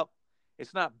like, well,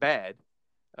 it's not bad.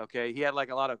 Okay, he had like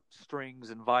a lot of strings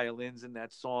and violins in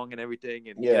that song and everything,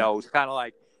 and it was kind of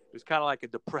like a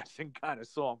depressing kind of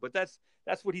song, but that's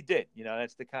what he did.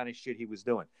 That's the kind of shit he was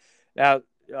doing. Now,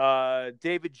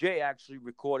 David J actually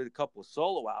recorded a couple of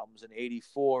solo albums in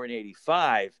 '84 and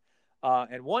 '85,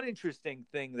 and one interesting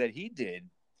thing that he did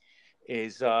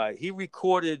is he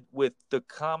recorded with the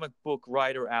comic book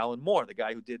writer Alan Moore, the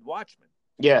guy who did Watchmen.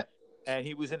 Yeah. And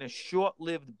he was in a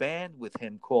short-lived band with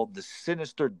him called the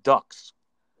Sinister Ducks.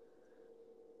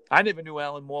 I never knew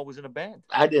Alan Moore was in a band.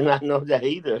 I did not know that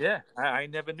either. Yeah, I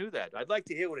never knew that. I'd like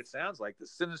to hear what it sounds like, the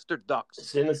Sinister Ducks.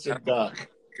 Sinister Duck.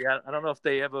 Yeah, I don't know if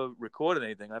they ever recorded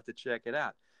anything. I have to check it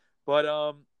out. But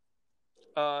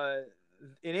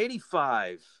in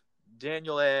 '85,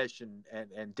 Daniel Ash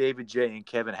and David J and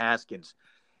Kevin Haskins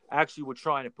actually were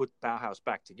trying to put Bauhaus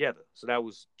back together. So that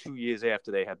was 2 years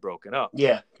after they had broken up.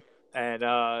 Yeah.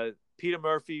 And Peter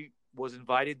Murphy was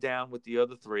invited down with the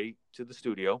other three to the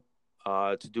studio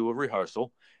to do a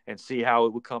rehearsal and see how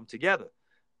it would come together.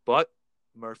 But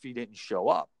Murphy didn't show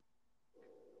up.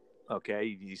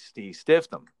 Okay, he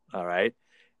stiffed them. All right.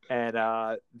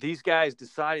 And these guys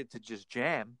decided to just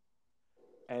jam.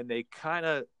 And they kind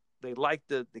of they liked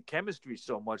the chemistry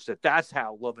so much that's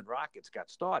how Love and Rockets got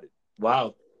started.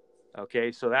 Wow.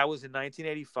 Okay, so that was in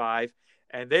 1985,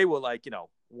 and they were like,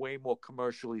 way more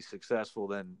commercially successful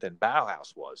than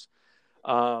Bauhaus was.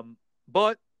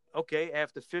 But okay,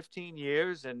 after 15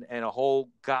 years and a whole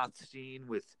goth scene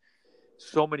with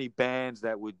so many bands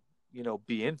that would,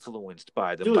 be influenced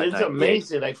by them. Dude, it's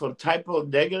amazing. Like from Type O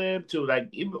Negative to like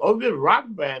even rock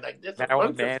band, like this.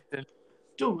 Marilyn Manson.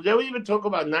 Dude, they would even talk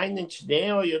about Nine Inch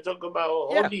Nails. You talk about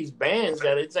all these bands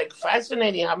that it's like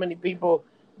fascinating how many people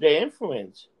they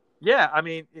influence. Yeah, I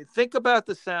mean, think about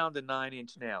the sound of Nine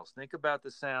Inch Nails. Think about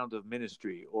the sound of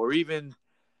Ministry, or even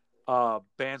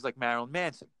bands like Marilyn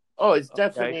Manson. Oh, it's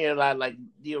definitely a lot like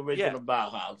the original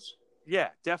Bauhaus. Yeah,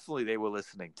 definitely they were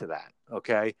listening to that.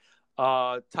 Okay.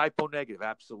 Type O Negative,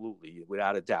 absolutely,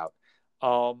 without a doubt.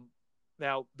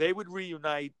 Now, they would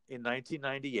reunite in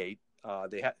 1998.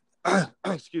 They had,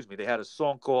 excuse me, they had a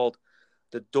song called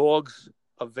The Dogs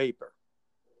of Vapor.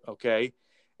 Okay.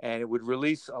 And it would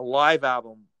release a live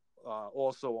album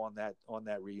also on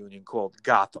that reunion called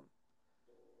Gotham.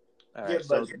 Right,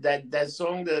 but so, that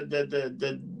song,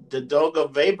 the Dog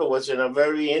of Vapor, was in a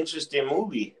very interesting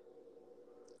movie.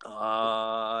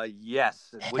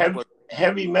 Yes.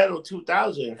 Heavy Metal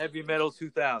 2000. Heavy Metal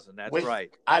 2000. That's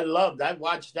right. I loved. I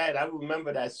watched that. I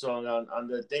remember that song on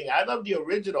the thing. I love the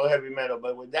original Heavy Metal,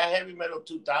 but when that Heavy Metal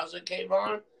 2000 came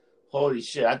on, holy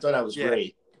shit! I thought that was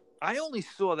great. I only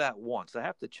saw that once. I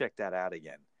have to check that out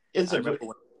again. It's a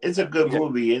good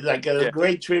movie. It's like a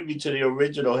great tribute to the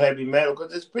original Heavy Metal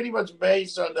because it's pretty much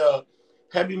based on the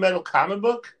Heavy Metal comic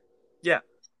book. Yeah.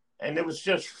 And it was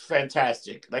just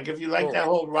fantastic. Like if you like that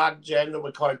whole rock genre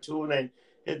with cartoon and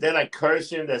they're like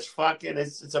cursing, that's fucking,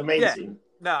 it's amazing. Yeah.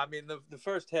 No, I mean the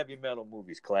first Heavy Metal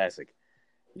movie's classic.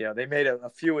 They made a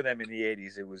few of them in the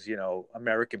 80s. It was,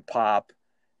 American pop,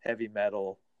 heavy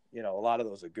metal, a lot of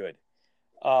those are good.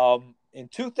 In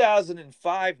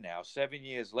 2005 now, 7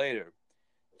 years later,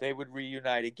 they would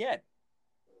reunite again.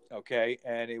 Okay.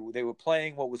 And they were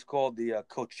playing what was called the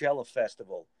Coachella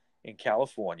Festival in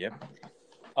California.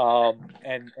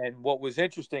 And what was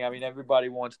interesting, I mean, everybody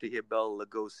wants to hear Bela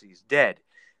Lugosi's Dead.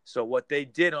 So what they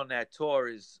did on that tour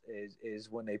is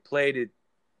when they played it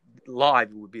live,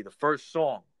 it would be the first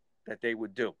song that they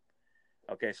would do.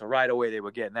 Okay, so right away they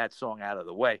were getting that song out of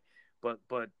the way.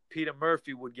 But Peter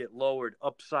Murphy would get lowered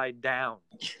upside down.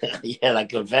 Yeah,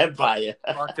 like a vampire.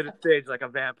 Onto the stage like a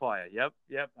vampire. Yep,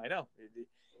 I know.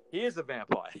 He is a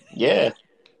vampire. Yeah.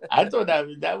 I thought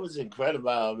that was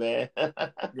incredible, man.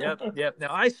 Yep.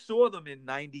 Now, I saw them in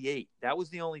 98. That was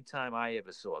the only time I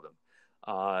ever saw them.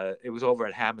 It was over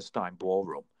at Hammerstein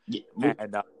Ballroom. Yeah.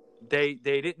 And they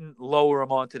didn't lower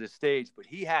him onto the stage, but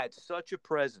he had such a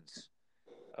presence.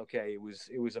 Okay, it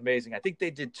was amazing. I think they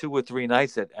did 2 or 3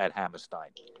 nights at Hammerstein.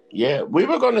 Yeah, we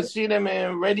were going to see them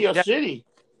in Radio City.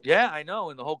 Yeah, I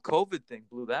know, and the whole COVID thing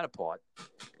blew that apart.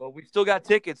 But we still got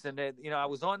tickets, and I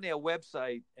was on their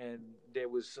website, and there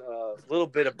was a little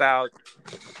bit about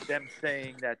them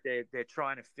saying that they're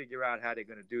trying to figure out how they're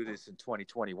going to do this in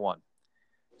 2021.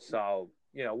 So,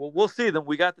 we'll see them.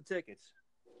 We got the tickets.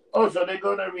 Oh, so they're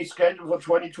going to reschedule for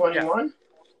 2021?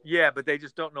 Yeah, but they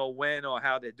just don't know when or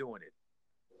how they're doing it.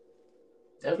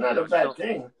 That's not a bad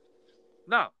thing.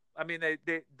 No. I mean,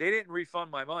 they didn't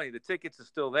refund my money. The tickets are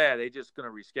still there. They're just going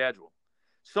to reschedule.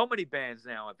 So many bands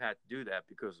now have had to do that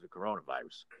because of the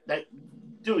coronavirus.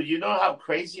 Dude, you know how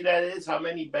crazy that is? How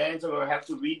many bands are going to have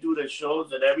to redo their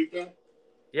shows and everything?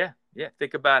 Yeah.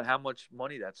 Think about how much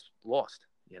money that's lost,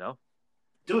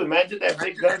 Dude, imagine that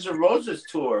big Guns N' Roses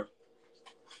tour.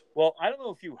 Well, I don't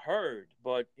know if you heard,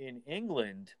 but in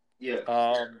England,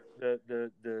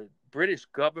 the British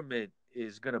government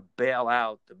is going to bail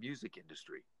out the music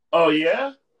industry. Oh,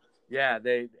 yeah? Yeah,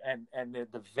 the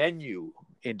venue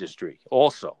industry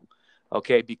also,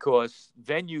 okay, because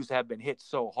venues have been hit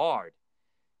so hard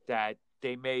that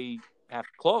they may have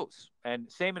to close. And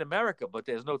same in America, but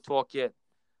there's no talk yet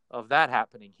of that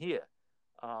happening here.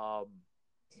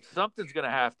 Something's going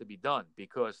to have to be done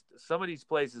because some of these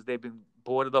places, they've been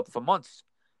boarded up for months.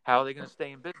 How are they going to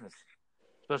stay in business?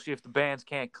 Especially if the bands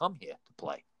can't come here to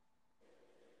play.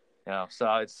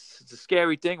 So it's a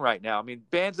scary thing right now. I mean,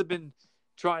 bands have been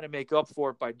trying to make up for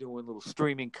it by doing little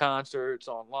streaming concerts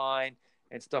online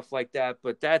and stuff like that.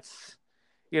 But that's,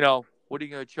 what are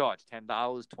you going to charge? $10,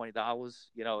 $20?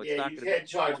 It's not. You can't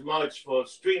charge much for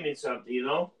streaming something,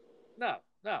 No.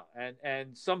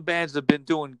 And some bands have been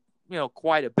doing,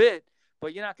 quite a bit,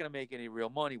 but you're not going to make any real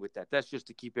money with that. That's just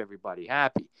to keep everybody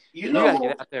happy. You got to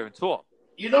get out there and talk.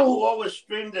 You know who always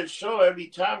streamed their show every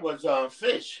time was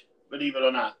Fish, believe it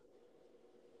or not.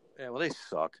 Yeah, well, they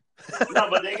suck. No,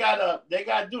 but they got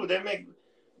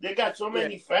they got so Yeah.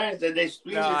 many fans that they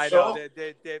stream No, the I know show.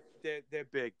 they're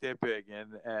big. They're big,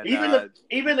 and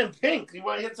Even in Pink, you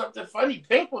want to hear something funny?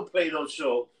 Pink will play those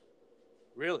shows.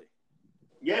 really.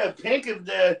 Yeah, Pink.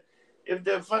 If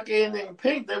they're fucking in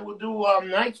Pink, they will do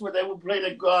nights where they will play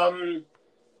the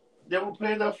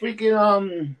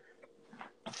freaking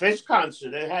Fish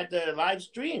concert. They had the live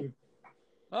stream.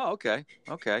 Oh, okay,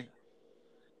 okay.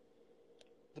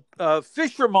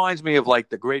 Fish reminds me of like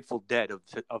the Grateful Dead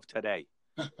of today.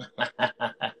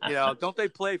 Don't they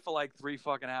play for like 3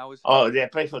 fucking hours? Oh, they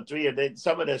play for 3. And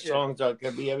some of their Yeah, songs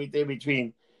can be everything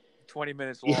between. 20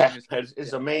 minutes long. Yeah,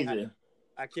 it's amazing.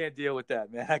 I can't deal with that,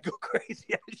 man. I go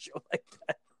crazy at a show like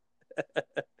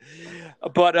that.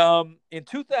 But in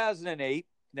 2008,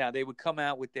 now they would come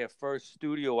out with their first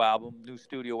new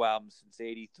studio album since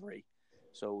 '83,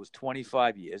 so it was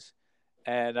 25 years,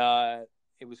 and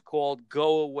it was called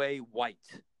 "Go Away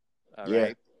White." All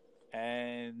right,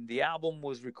 and the album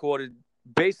was recorded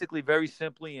basically very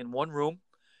simply in one room,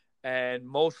 and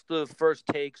most of the first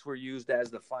takes were used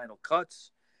as the final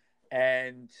cuts,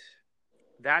 and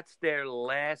that's their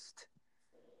last,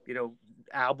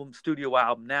 studio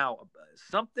album. Now,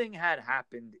 something had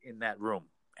happened in that room,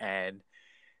 and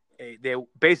they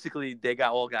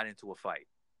all got into a fight,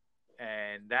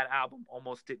 and that album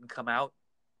almost didn't come out,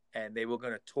 and they were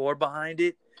going to tour behind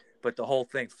it, but the whole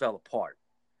thing fell apart.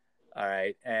 All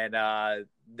right, and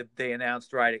they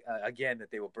announced again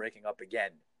that they were breaking up again.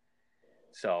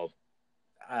 So,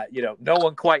 no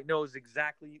one quite knows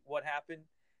exactly what happened.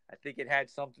 I think it had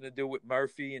something to do with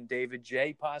Murphy and David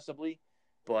J. possibly,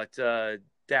 but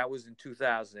that was in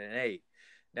 2008.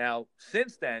 Now,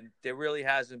 since then, there really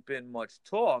hasn't been much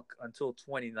talk until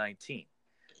 2019.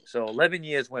 So 11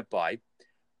 years went by.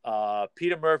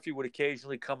 Peter Murphy would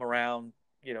occasionally come around,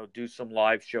 do some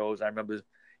live shows. I remember,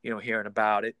 hearing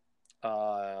about it.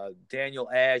 Daniel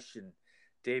Ash and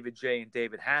David J. and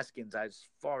David Haskins, as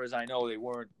far as I know, they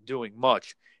weren't doing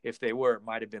much. If they were, it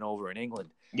might have been over in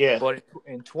England. Yeah. But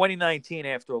in 2019,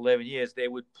 after 11 years, they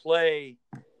would play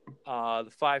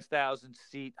the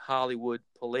 5,000-seat Hollywood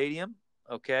Palladium,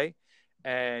 okay?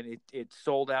 And it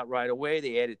sold out right away.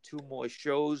 They added 2 more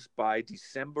shows by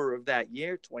December of that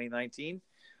year, 2019.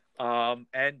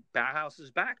 And Bauhaus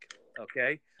is back,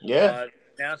 okay? Yeah.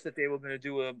 Announced that they were going to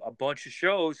do a bunch of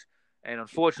shows, and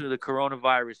unfortunately, the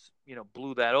coronavirus,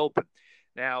 blew that open.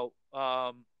 Now,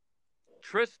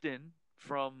 Tristan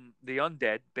from the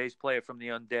Undead, bass player from the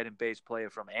Undead and bass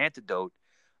player from Antidote,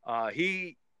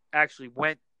 he actually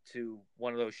went to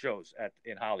one of those shows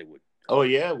in Hollywood. Oh,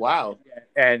 yeah? Wow.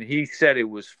 And he said it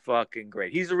was fucking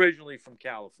great. He's originally from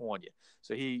California,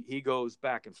 so he goes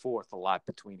back and forth a lot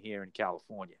between here and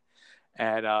California.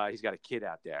 And he's got a kid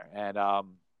out there. And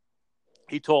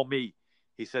he told me,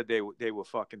 he said they were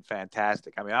fucking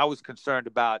fantastic. I mean, I was concerned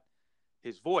about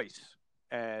his voice.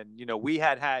 And, we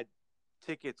had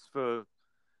tickets for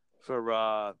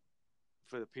the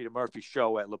Peter Murphy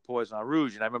show at Le Poisson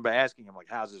Rouge, and I remember asking him, like,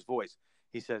 how's his voice?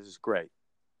 He says it's great.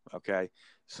 Okay,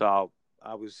 so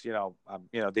I was,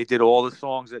 they did all the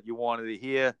songs that you wanted to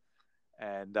hear,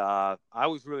 and I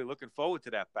was really looking forward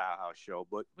to that Bauhaus show.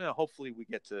 But hopefully we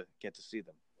get to see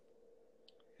them.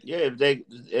 Yeah,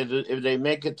 if they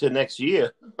make it to next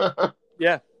year.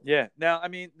 Yeah. Now, I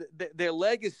mean, their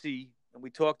legacy, and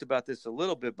we talked about this a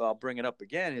little bit, but I'll bring it up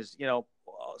again, is,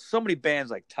 so many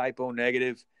bands like Type O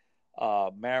Negative,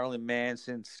 Marilyn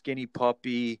Manson, Skinny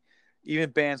Puppy, even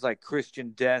bands like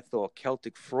Christian Death or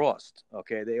Celtic Frost,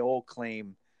 okay, they all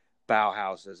claim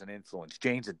Bauhaus as an influence.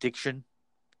 Jane's Addiction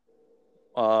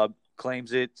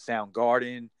claims it,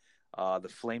 Soundgarden, the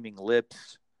Flaming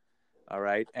Lips, all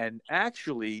right? And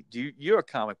actually, you're a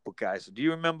comic book guy, so do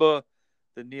you remember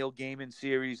the Neil Gaiman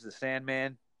series, The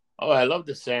Sandman? Oh, I love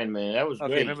The Sandman. That was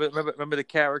great. Remember the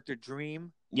character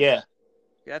Dream? Yeah.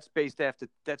 That's based off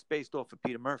of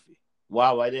Peter Murphy.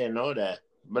 Wow, I didn't know that.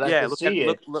 But yeah, I can see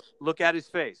it. Look at his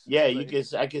face. Yeah,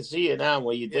 I can see it now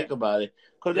when you think about it.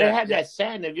 Because they had that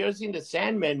Sandman. Have you ever seen the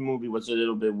Sandman movie? Was a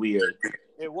little bit weird.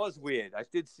 It was weird. I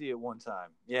did see it one time.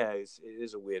 Yeah, it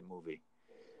is a weird movie.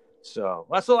 So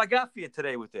that's all I got for you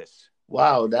today with this.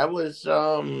 Wow, that's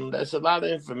a lot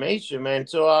of information, man.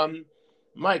 So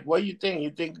Mike, what do you think? You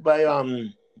think by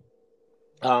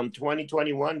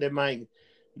 2021 they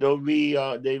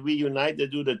reunite, they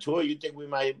do the tour? You think we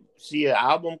might see an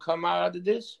album come out of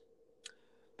this?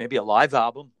 Maybe a live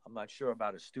album. I'm not sure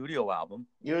about a studio album.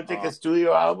 You don't think a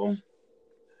studio album?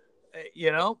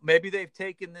 Maybe they've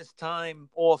taken this time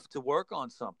off to work on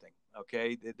something.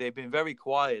 Okay, they've been very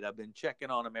quiet. I've been checking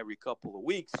on them every couple of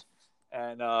weeks,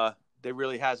 and there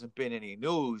really hasn't been any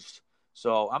news.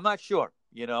 So I'm not sure.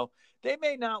 They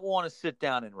may not want to sit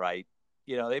down and write.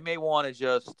 They may want to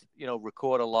just,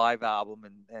 record a live album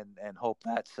and hope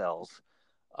that sells.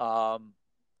 I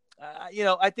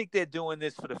think they're doing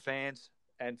this for the fans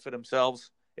and for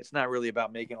themselves. It's not really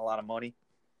about making a lot of money.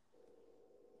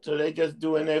 So they're just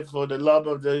doing it for the love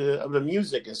of the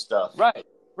music and stuff.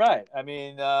 Right. I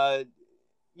mean,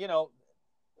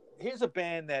 here's a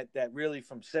band that really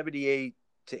from 78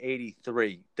 to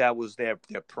 83, that was their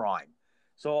prime.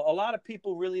 So a lot of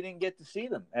people really didn't get to see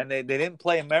them, and they didn't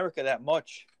play America that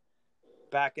much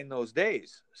back in those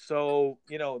days. So,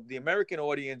 the American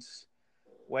audience,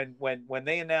 when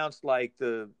they announced like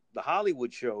the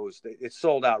Hollywood shows, it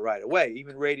sold out right away.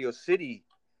 Even Radio City,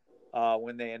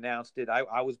 when they announced it,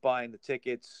 I was buying the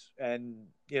tickets, and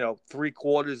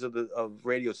 3/4 of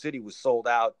Radio City was sold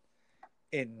out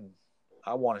in,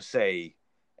 I want to say,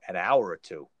 an hour or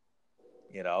two.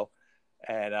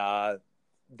 And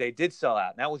they did sell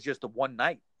out. And that was just a one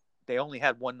night. They only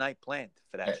had one night planned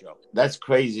for that show. That's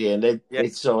crazy, and they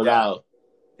sold out.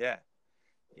 Yeah.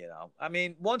 I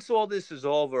mean, once all this is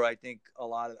over, I think a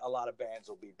lot of bands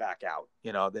will be back out.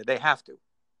 They have to.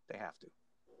 They have to.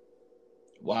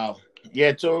 Wow.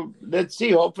 Yeah, so let's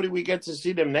see. Hopefully we get to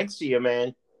see them next year,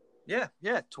 man. Yeah.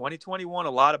 2021,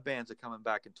 a lot of bands are coming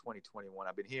back in 2021.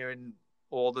 I've been hearing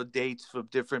all the dates for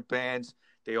different bands.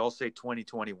 They all say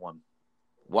 2021.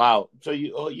 Wow. So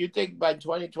you think by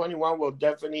 2021 we'll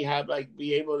definitely have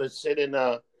be able to sit in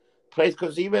a place?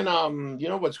 Because even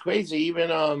what's crazy,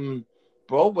 even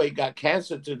Broadway got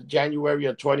canceled to January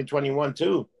of 2021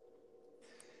 too.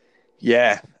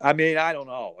 Yeah, I mean, I don't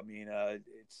know. I mean,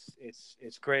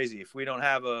 it's crazy. If we don't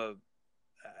have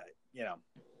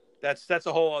that's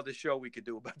a whole other show we could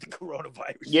do about the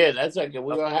coronavirus. Yeah, that's we're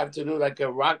gonna have to do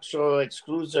a rock show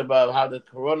exclusive of how the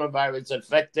coronavirus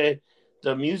affected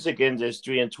the music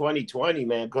industry in 2020,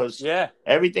 man. Because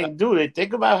everything, dude.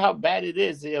 Think about how bad it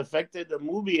is. It affected the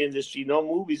movie industry. No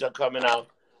movies are coming out.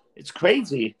 It's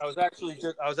crazy. I was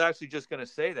actually just gonna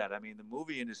say that. I mean, the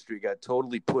movie industry got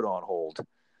totally put on hold.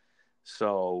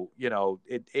 So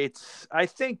it's. I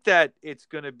think that it's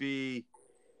gonna be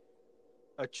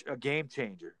a game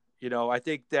changer. I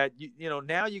think that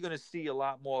now you're going to see a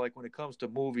lot more, like when it comes to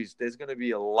movies, there's going to be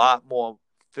a lot more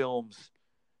films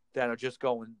that are just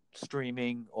going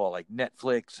streaming or like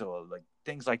Netflix or like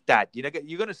things like that. You're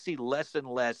going to see less and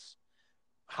less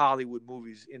Hollywood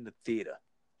movies in the theater.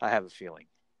 I have a feeling.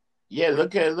 Yeah,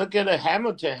 look at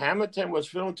Hamilton. Hamilton was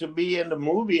filmed to be in the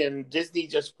movie, and Disney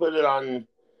just put it on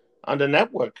the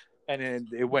network.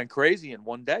 And it went crazy in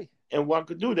one day. And what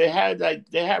could do? They had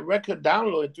record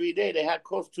download in 3 days. They had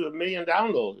close to 1 million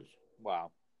downloads.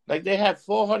 Wow! They had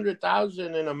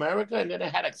 400,000 in America, and then they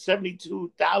had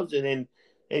 72,000 in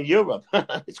Europe.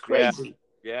 It's crazy.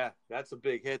 Yeah, that's a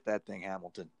big hit. That thing,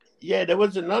 Hamilton. Yeah, there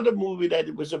was another movie that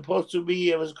it was supposed to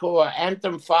be. It was called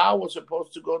Anthem 5. Was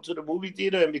supposed to go to the movie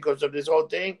theater, and because of this whole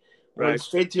thing, went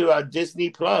straight to Disney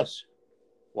Plus.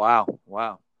 Wow!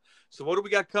 So what do we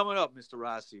got coming up, Mr.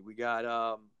 Rossi? We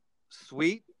got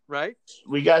Sweet. Right?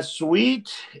 We got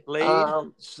Sweet,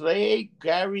 Slade,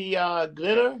 Gary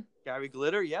Glitter. Gary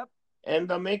Glitter, yep. And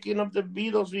the making of the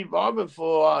Beatles Revolver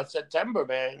for September,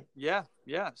 man. Yeah.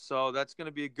 So that's going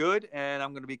to be good. And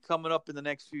I'm going to be coming up in the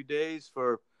next few days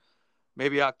for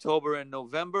maybe October and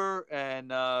November.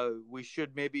 And we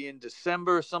should maybe in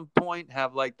December at some point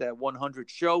have like that 100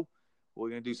 show. We're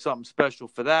going to do something special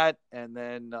for that. And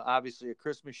then obviously a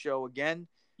Christmas show again.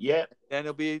 Yeah. Then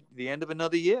it'll be the end of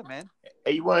another year, man.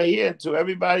 Hey, you want to hear to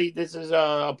everybody, this is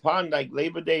upon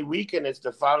Labor Day weekend. It's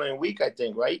the following week, I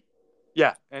think, right?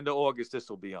 Yeah, end of August this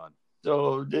will be on.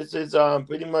 So this is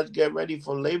pretty much get ready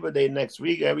for Labor Day next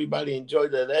week. Everybody enjoy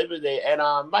the Labor Day. And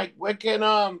Mike, where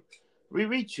can we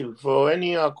reach you for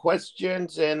any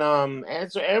questions and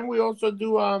answer? And we also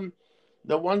do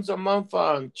the once a month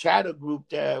chatter group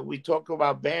that we talk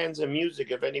about bands and music.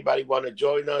 If anybody want to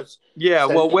join us. Yeah,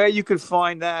 where you can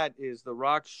find that is the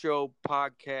Rock Show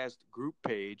podcast group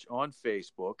page on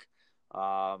Facebook.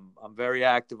 I'm very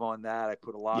active on that. I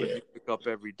put a lot of music up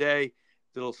every day,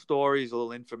 little stories, a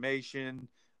little information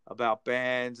about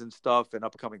bands and stuff and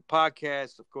upcoming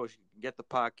podcasts. Of course, you can get the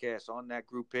podcast on that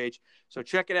group page. So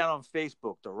check it out on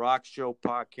Facebook, the Rock Show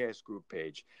podcast group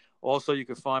page. Also, you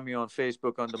can find me on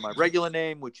Facebook under my regular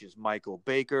name, which is Michael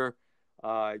Baker.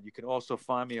 You can also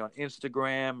find me on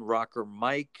Instagram, Rocker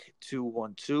Mike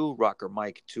 212, Rocker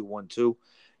Mike 212. You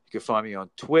can find me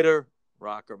on Twitter,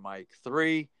 Rocker Mike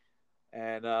 3,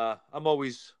 and I'm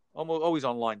always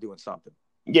online doing something.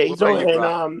 Yeah, he's on.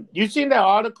 And you seen that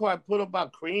article I put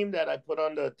about Cream that I put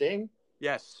on the thing?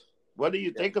 Yes. What do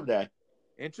you think of that?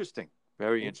 Interesting.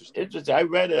 Very interesting. Interesting. I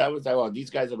read it. I was like, oh,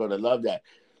 these guys are going to love that.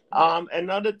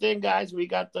 Another thing, guys, we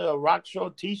got the Rock Show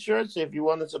T-shirts. If you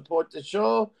want to support the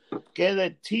show, get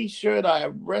a T-shirt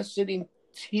at Wrestling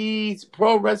Tees,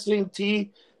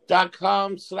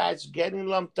 ProWrestlingTee.com/Getting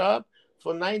Lumped Up.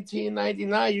 For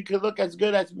 $19.99, you can look as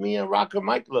good as me and Rocker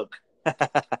Mike look.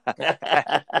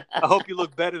 I hope you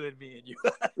look better than me and you.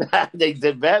 They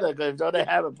did better because don't they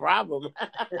have a problem?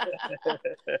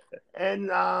 And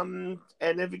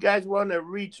if you guys want to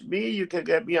reach me, you can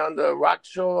get me on the Rock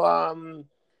Show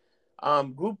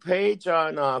group page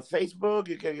on Facebook.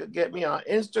 You can get me on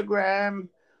Instagram,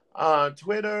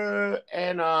 Twitter,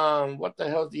 and what the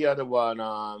hell's the other one?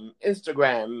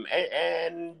 Instagram,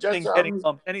 and just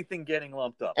anything getting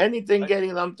lumped up. Anything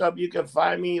getting lumped up, you can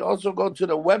find me. Also, go to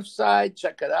the website,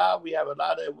 check it out. We have a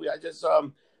lot of. I just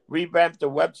revamped the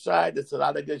website. There's a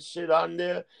lot of good shit on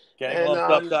there.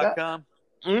 GettingLumpedUp.com.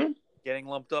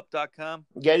 GettingLumpedUp.com.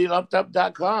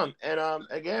 GettingLumpedUp.com. And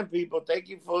again, people, thank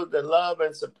you for the love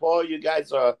and support you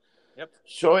guys are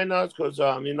showing us, because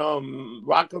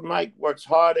Rocker Mike works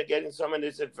hard at getting some of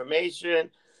this information.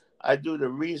 I do the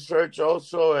research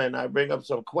also, and I bring up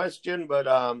some question. But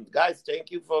guys, thank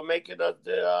you for making us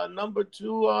the number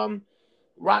 2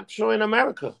 rock show in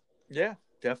America. Yeah,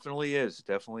 definitely is.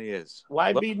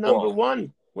 Why be number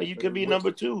 1 when you can be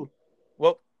number 2?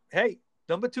 Well, hey,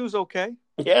 number 2 is okay.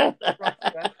 Yeah.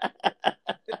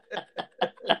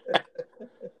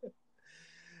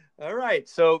 All right.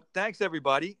 So thanks,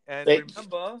 everybody. And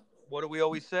remember, what do we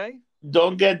always say?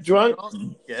 Don't get drunk.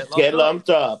 Get lumped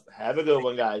up. Have a good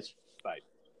one, guys.